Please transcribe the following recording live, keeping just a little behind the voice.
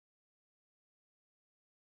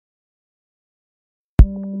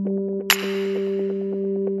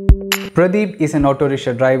Pradeep is an auto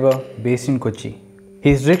rickshaw driver based in Kochi.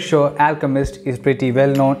 His rickshaw Alchemist is pretty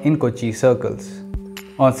well known in Kochi circles.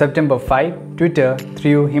 On September 5, Twitter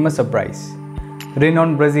threw him a surprise.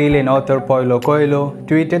 Renowned Brazilian author Paulo Coelho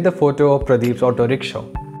tweeted the photo of Pradeep's auto rickshaw.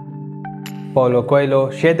 Paulo Coelho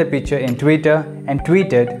shared the picture in Twitter and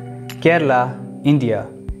tweeted, "Kerala, India.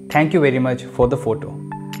 Thank you very much for the photo."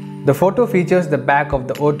 The photo features the back of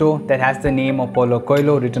the auto that has the name of Paulo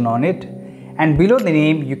Coelho written on it, and below the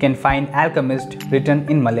name you can find Alchemist written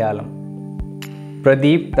in Malayalam.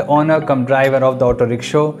 Pradeep, the owner cum driver of the auto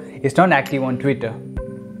rickshaw, is not active on Twitter.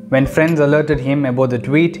 When friends alerted him about the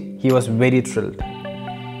tweet, he was very thrilled.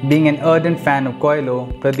 Being an ardent fan of Coelho,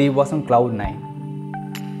 Pradeep was on cloud 9.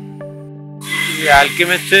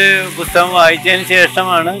 Alchemist പുസ്തകം വായിച്ചതിന്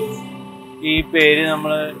ശേഷമാണ് ഈ പേര്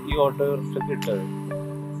നമ്മൾ ഈ auto റിക്ഷയ്ക്ക് ഇട്ടത്.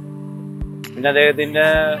 പിന്നെ അദ്ദേഹത്തിൻ്റെ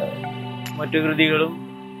മറ്റു കൃതികളും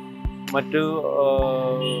മറ്റു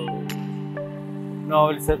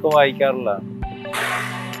നോവൽസൊക്കെ വായിക്കാറുള്ളതാണ്.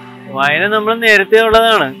 വായന നമ്മൾ നേരത്തെ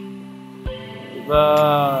ഉള്ളതാണ്. ഇപ്പോൾ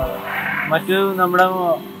മറ്റു നമ്മുടെ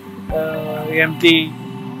MT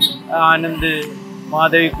ആനന്ദ്,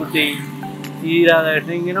 മാധവിക്കുട്ടി,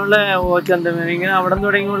 രാധാകൃഷ്ണൻ ഇങ്ങനെയുള്ള ചന്ദ്രമേനോൻ ഇങ്ങനെ അവിടെ നിന്ന്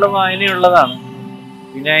തുടങ്ങിയുള്ള വായനയുള്ളതാണ്.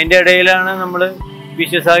 പിന്നെ അതിൻ്റെ ഇടയിലാണ് നമ്മൾ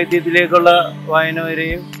വിശ്വസാഹിത്യത്തിലേക്കുള്ള വായന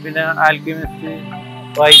വരികയും പിന്നെ ആൽക്കമിസ്റ്റ്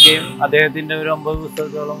വായിക്കുകയും അദ്ദേഹത്തിൻ്റെ ഒരു 9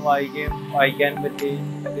 പുസ്തകത്തോളം വായിക്കാൻ പറ്റുകയും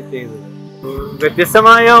ഒക്കെ ചെയ്തത്.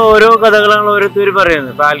 വ്യത്യസ്തമായ ഓരോ കഥകളാണ് ഓരോരുത്തർ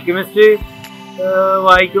പറയുന്നത്. ഇപ്പം ആൽക്കമിസ്റ്റ്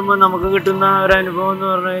വായിക്കുമ്പോൾ നമുക്ക് കിട്ടുന്ന ഒരു അനുഭവം എന്ന്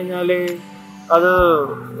പറഞ്ഞു കഴിഞ്ഞാൽ അത്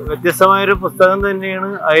വ്യത്യസ്തമായൊരു പുസ്തകം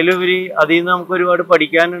തന്നെയാണ്. അതിലുപരി അതിൽ നിന്ന് നമുക്ക് ഒരുപാട്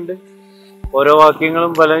പഠിക്കാനുണ്ട്. ഓരോ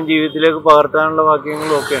വാക്യങ്ങളും പലരും ജീവിതത്തിലേക്ക് പകർത്താനുള്ള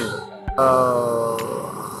വാക്യങ്ങളും ഒക്കെ ഉണ്ട്.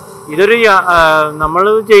 ഇതൊരു നമ്മൾ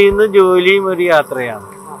ചെയ്യുന്ന ജോലിയും ഒരു യാത്രയാണ്.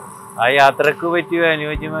 ആ യാത്രക്ക് പറ്റിയ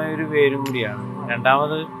അനുയോജ്യമായ ഒരു പേരും കൂടിയാണ്.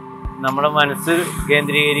 രണ്ടാമത് നമ്മുടെ മനസ്സ്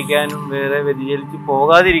കേന്ദ്രീകരിക്കാനും വേറെ വ്യതിചലിച്ച്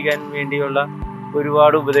പോകാതിരിക്കാനും വേണ്ടിയുള്ള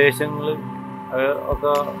ഒരുപാട് ഉപദേശങ്ങൾ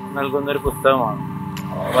ഒക്കെ നൽകുന്നൊരു പുസ്തകമാണ്.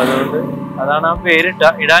 അപ്പം അതുകൊണ്ട് അതാണ് ആ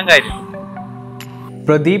പേരിടാൻ കാര്യം.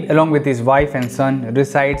 Pradeep, along with his wife and son,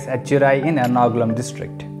 resides at Chirai in Ernakulam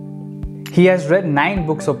district. He has read 9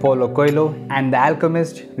 books of Paulo Coelho, and The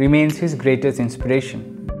Alchemist remains his greatest inspiration.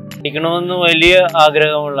 പഠിക്കണമെന്ന് വലിയ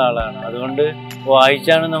ആഗ്രഹമുള്ള ആളാണ്. അതുകൊണ്ട്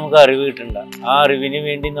വായിച്ചാണ് നമുക്ക് അറിവ് കിട്ടേണ്ടത്. ആ അറിവിന്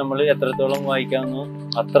വേണ്ടി നമ്മൾ എത്രത്തോളം വായിക്കാമെന്നോ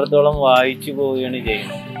അത്രത്തോളം വായിച്ചു പോവുകയാണ്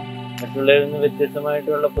ചെയ്യുന്നത്. മറ്റുള്ളവരിൽ നിന്ന്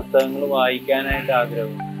വ്യത്യസ്തമായിട്ടുള്ള പുസ്തകങ്ങൾ വായിക്കാനായിട്ട്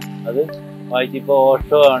ആഗ്രഹം. അത് വായിച്ചിപ്പോൾ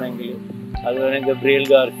ഓഷോ ആണെങ്കിൽ അതുപോലെ ഗബ്രിയേൽ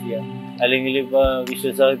ഗാർസിയ, അല്ലെങ്കിൽ ഇപ്പോൾ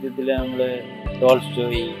വിശ്വസാഹിത്യത്തിലെ നമ്മൾ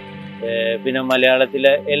ടോൾസ്റ്റോയി, പിന്നെ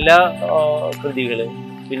മലയാളത്തിലെ എല്ലാ കൃതികൾ,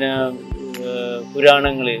 പിന്നെ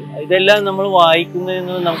പുരാണങ്ങൾ, ഇതെല്ലാം നമ്മൾ വായിക്കുന്നതിൽ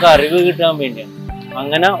നിന്ന് നമുക്ക് അറിവ് കിട്ടാൻ വേണ്ടിയാണ്.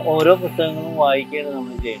 അങ്ങനെ ഓരോ പുസ്തകങ്ങളും വായിക്കുകയാണ്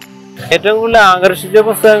നമ്മൾ ചെയ്യുന്നത്. ഏറ്റവും കൂടുതൽ ആകർഷിച്ച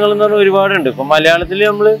പുസ്തകങ്ങൾ എന്ന് പറഞ്ഞാൽ ഒരുപാടുണ്ട്. ഇപ്പം മലയാളത്തിൽ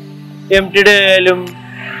നമ്മൾ MTയുടെ ആയാലും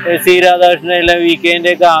രാധാകൃഷ്ണൻ എല്ലാം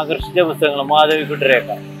VK-ൻ്റെ ഒക്കെ ആകർഷിച്ച പുസ്തകങ്ങൾ,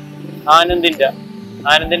 മാധവിക്കുട്ടിയുടെയൊക്കെ,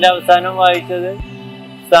 ആനന്ദിൻ്റെ അവസാനം വായിച്ചത്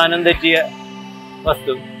സ്ഥാനം തെറ്റിയ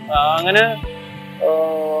വസ്തു. അങ്ങനെ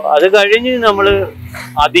അത് കഴിഞ്ഞ് നമ്മൾ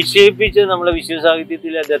അതിശയിപ്പിച്ച് നമ്മളെ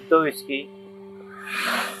വിശ്വസാഹിത്യത്തിലെ ദത്തോവ്സ്കി,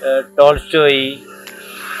 ടോൾസ്റ്റോയി,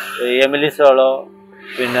 എമിലി സോളോ,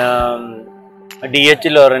 പിന്നെ DH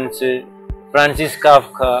ലോറൻസ്, ഫ്രാൻസിസ്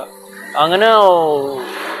കാഫ്ക, അങ്ങനെ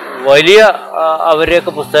വലിയ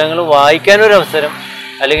അവരുടെയൊക്കെ പുസ്തകങ്ങൾ വായിക്കാനൊരവസരം,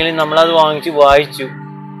 അല്ലെങ്കിൽ നമ്മളത് വായിച്ചു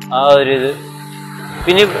ആ ഒരിത്.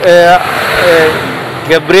 പിന്നെ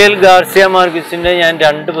ഗബ്രിയേൽ ഗാർസിയ മാർക്വസിൻ്റെ ഞാൻ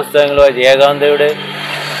 2 പുസ്തകങ്ങൾ വായിച്ചു. ഏകാന്തയുടെ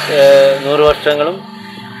 100 വർഷങ്ങളും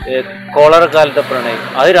കോളറക്കാലത്തെ പ്രണയം.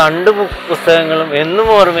 അത് 2 പുസ്തകങ്ങളും എന്നും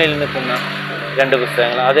ഓർമ്മയിൽ നിൽക്കുന്ന 2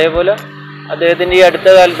 പുസ്തകങ്ങൾ. അതേപോലെ അദ്ദേഹത്തിൻ്റെ ഈ അടുത്ത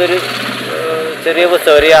കാലത്തൊരു ചെറിയ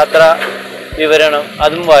പുസ്തകം, ഒരു യാത്രാ വിവരണം,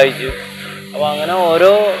 അതും വായിച്ചു. അപ്പോൾ അങ്ങനെ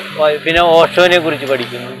പിന്നെ ഓഷോനെ കുറിച്ച്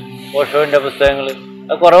പഠിക്കുന്നു. ഓഷോൻ്റെ പുസ്തകങ്ങൾ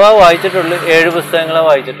അത് കുറവാണ് വായിച്ചിട്ടുള്ളൂ. 7 പുസ്തകങ്ങളാണ്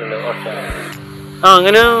വായിച്ചിട്ടുള്ളൂ ഓഷോ.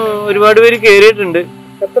 അങ്ങനെ ഒരുപാട് പേര് കയറിയിട്ടുണ്ട്.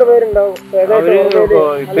 എത്ര പേരുണ്ടാവും?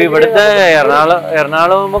 ഇപ്പൊ ഇവിടുത്തെ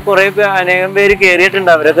എറണാകുളം കുറെ അനേകം പേര്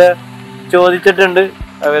കയറിയിട്ടുണ്ട്. അവരൊക്കെ ചോദിച്ചിട്ടുണ്ട്.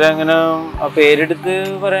 അവരങ്ങനെ ആ പേരെടുത്ത്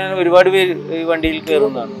പറയാൻ ഒരുപാട് പേര് ഈ വണ്ടിയിൽ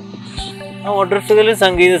കയറുന്നതാണ്. ആ ഓട്ടോറിക്ഷയിൽ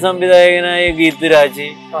സംഗീത സംവിധായകനായ ഗീത് രാജ്,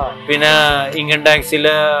 പിന്നെ ഇൻകം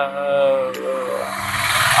ടാക്സിലെ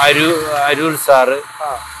അരൂർ സാറ്,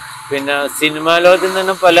 പിന്നെ സിനിമാ ലോകത്തിൽ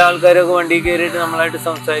തന്നെ പല ആൾക്കാരൊക്കെ വണ്ടി കയറിയിട്ട് നമ്മളായിട്ട്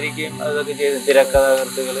സംസാരിക്കുകയും അതൊക്കെ ചെയ്തു,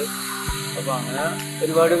 തിരക്കഥാകൃത്തുകൾ. അപ്പൊ അങ്ങനെ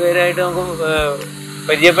ഒരുപാട് പേരായിട്ട് നമുക്ക്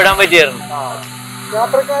പരിചയപ്പെടാൻ പറ്റിയായിരുന്നു.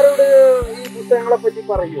 യാത്രക്കാരോട് ഈ പുസ്തകങ്ങളെ പറ്റി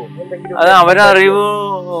പറയൂ. അത് അവരറിവ്,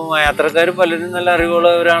 യാത്രക്കാർ പലരും നല്ല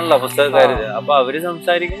അറിവുള്ളവരാണല്ലോ പുസ്തകക്കാര്. അപ്പൊ അവര്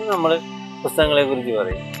സംസാരിക്കുമ്പോൾ നമ്മള് പുസ്തകങ്ങളെ കുറിച്ച്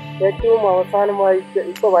പറയും. ഏറ്റവും അവസാനമായി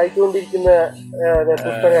ഇപ്പൊ വായിച്ചുകൊണ്ടിരിക്കുന്ന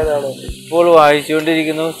പുസ്തകം ഏതാണ്? ഇപ്പോൾ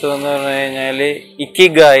വായിച്ചുകൊണ്ടിരിക്കുന്ന പുസ്തകം എന്ന് പറഞ്ഞു കഴിഞ്ഞാല്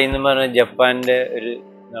ഇക്കിഗായ് എന്ന് പറഞ്ഞ ജപ്പാന്റെ ഒരു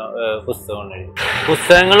പുസ്തകമാണ്.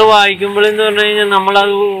 പുസ്തകങ്ങൾ വായിക്കുമ്പോഴെന്ന് പറഞ്ഞു കഴിഞ്ഞാൽ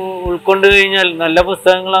നമ്മളത് ഉൾക്കൊണ്ട് കഴിഞ്ഞാൽ, നല്ല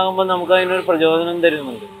പുസ്തകങ്ങളാകുമ്പോൾ നമുക്ക് അതിനൊരു പ്രചോദനം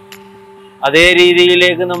തരുന്നുണ്ട്. അതേ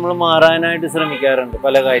രീതിയിലേക്ക് നമ്മൾ മാറാനായിട്ട് ശ്രമിക്കാറുണ്ട്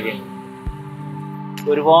പല കാര്യങ്ങളും.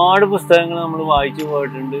 ഒരുപാട് പുസ്തകങ്ങൾ നമ്മൾ വായിച്ചു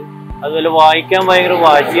പോയിട്ടുണ്ട്. അതുപോലെ വായിക്കാൻ ഭയങ്കര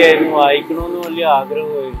വാശിയായിരുന്നു, വായിക്കണമെന്ന് വലിയ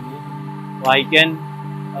ആഗ്രഹമായിരുന്നു.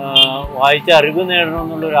 വായിച്ച അറിവ്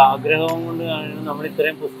നേടണമെന്നുള്ളൊരു ആഗ്രഹം കൊണ്ടാണ് നമ്മൾ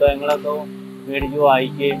ഇത്രയും പുസ്തകങ്ങളൊക്കെ മേടിച്ച്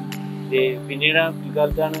വായിക്കുകയും പിന്നീട്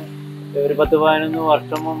പിൽക്കാലത്താണ് ഒരു 10-11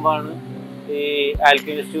 വർഷം മുമ്പാണ് ഈ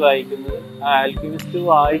ആൽക്കമിസ്റ്റ് വായിക്കുന്നത്. ആ ആൽക്കമിസ്റ്റ്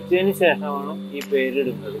വായിച്ചതിന് ശേഷമാണ് ഈ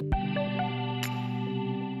പേരിടുന്നത്.